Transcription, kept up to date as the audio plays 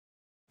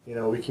You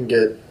know, we can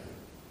get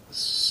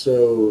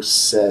so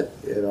set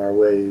in our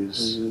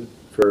ways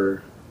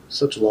for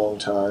such a long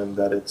time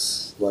that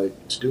it's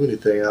like to do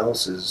anything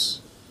else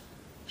is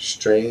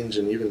strange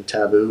and even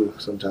taboo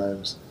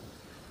sometimes.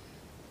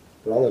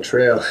 But on the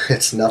trail,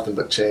 it's nothing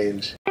but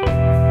change.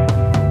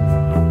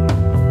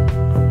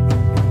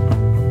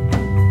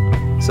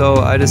 So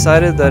I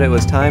decided that it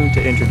was time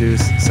to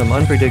introduce some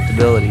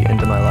unpredictability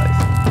into my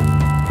life.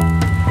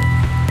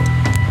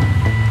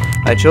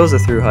 I chose a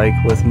thru hike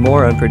with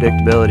more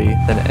unpredictability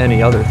than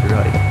any other thru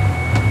hike.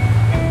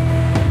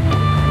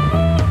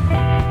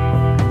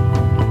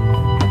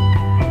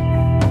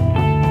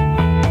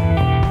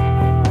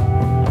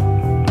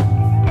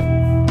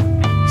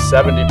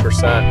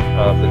 %70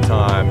 of the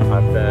time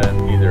I've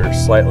been either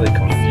slightly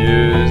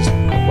confused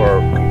or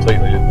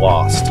completely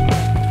lost.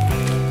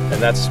 And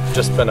that's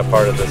just been a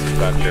part of this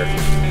adventure.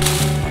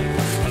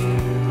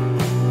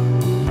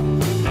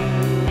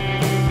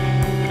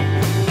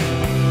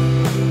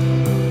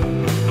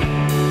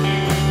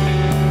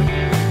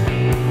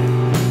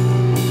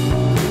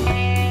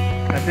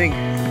 I think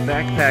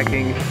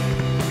backpacking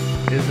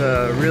is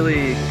a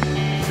really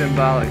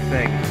symbolic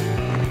thing,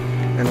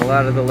 and a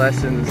lot of the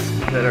lessons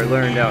that are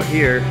learned out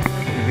here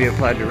can be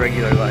applied to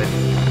regular life.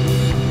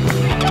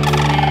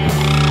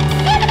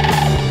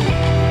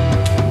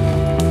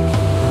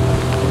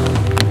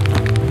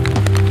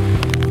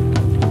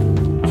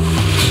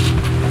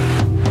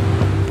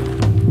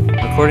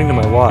 According to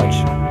my watch,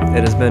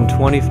 it has been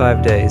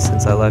 25 days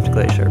since I left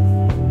Glacier,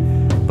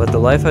 but the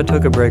life I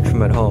took a break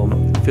from at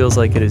home feels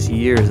like it is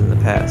years in the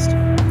past.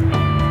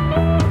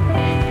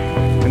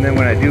 And then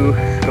when I do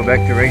go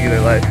back to regular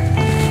life,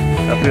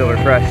 I'll feel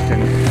refreshed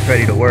and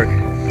ready to work.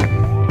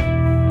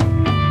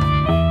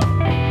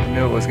 I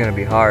knew it was going to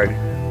be hard,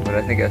 but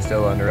I think I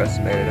still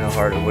underestimated how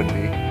hard it would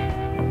be.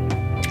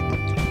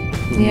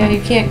 Yeah, you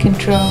can't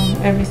control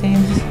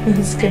everything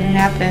that's going to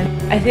happen.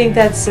 I think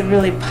that's a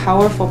really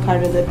powerful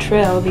part of the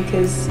trail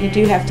because you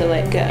do have to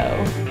let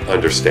go.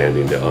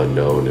 Understanding the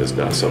unknown is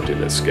not something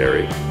that's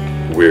scary.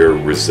 We're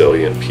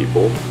resilient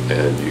people,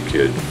 and you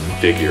could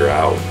figure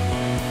out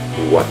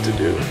what to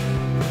do.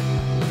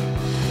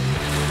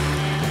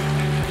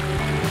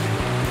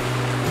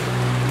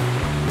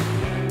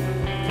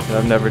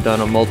 I've never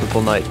done a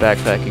multiple night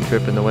backpacking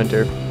trip in the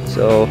winter,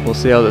 so we'll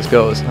see how this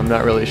goes. I'm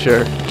not really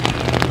sure.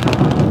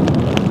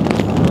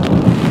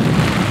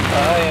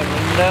 I am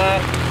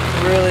not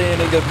really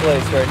in a good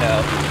place right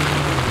now.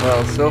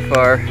 Well, so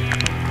far,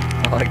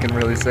 all I can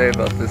really say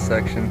about this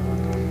section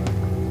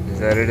is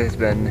that it has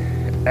been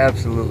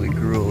absolutely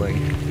grueling.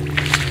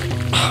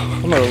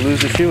 I'm gonna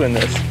lose a shoe in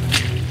this.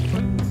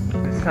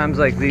 It's times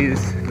like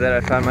these that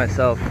I find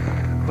myself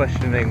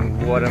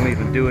questioning what I'm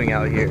even doing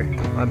out here.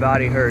 My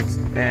body hurts,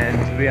 and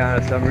to be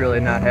honest, I'm really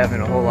not having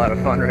a whole lot of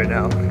fun right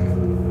now.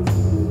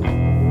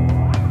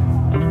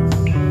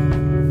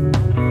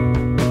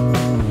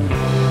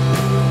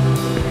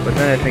 But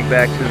then I think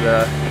back to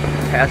the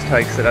past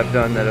hikes that I've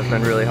done that have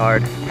been really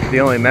hard. The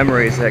only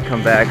memories that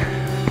come back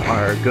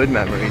are good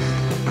memories.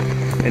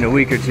 In a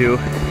week or two,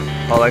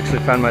 I'll actually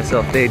find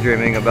myself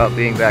daydreaming about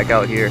being back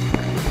out here.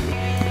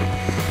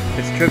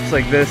 It's trips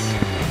like this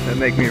that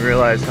make me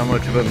realize how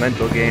much of a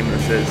mental game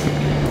this is.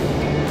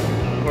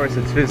 Of course,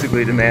 it's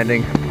physically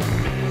demanding,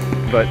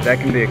 but that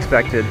can be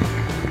expected,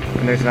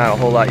 and there's not a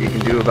whole lot you can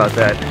do about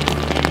that.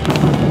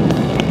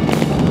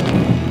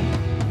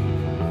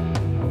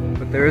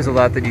 But there is a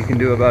lot that you can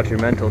do about your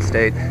mental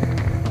state.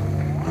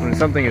 When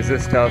something is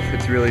this tough,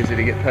 it's real easy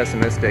to get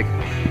pessimistic,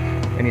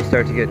 and you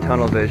start to get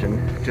tunnel vision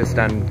just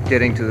on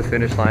getting to the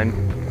finish line,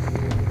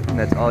 and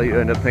that's all you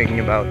end up thinking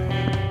about.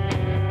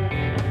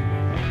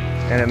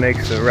 And it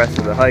makes the rest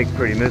of the hike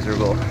pretty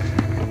miserable,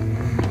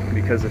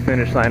 because the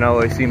finish line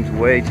always seems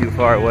way too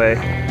far away.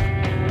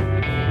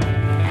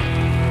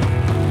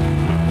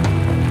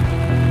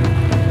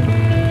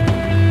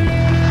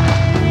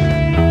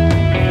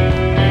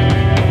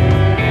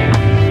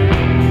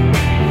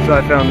 So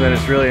I found that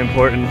it's really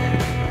important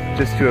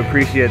just to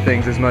appreciate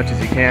things as much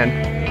as you can.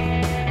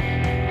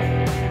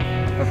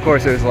 Of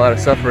course, there's a lot of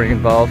suffering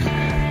involved,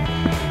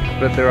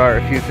 but there are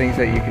a few things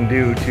that you can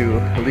do to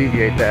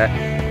alleviate that,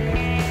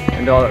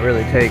 and all it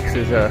really takes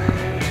is a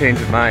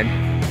change of mind.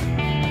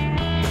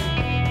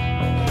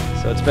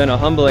 So it's been a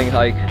humbling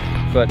hike,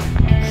 but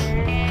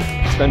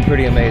it's been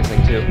pretty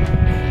amazing too.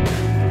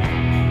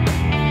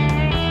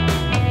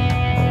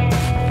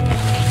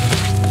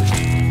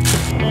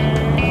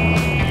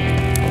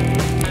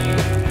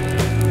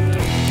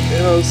 You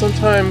know,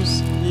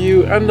 sometimes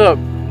you end up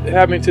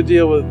having to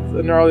deal with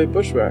a gnarly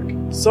bushwhack.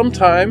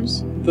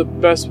 Sometimes the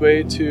best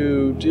way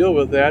to deal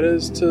with that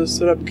is to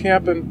set up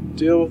camp and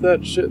deal with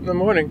that shit in the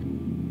morning.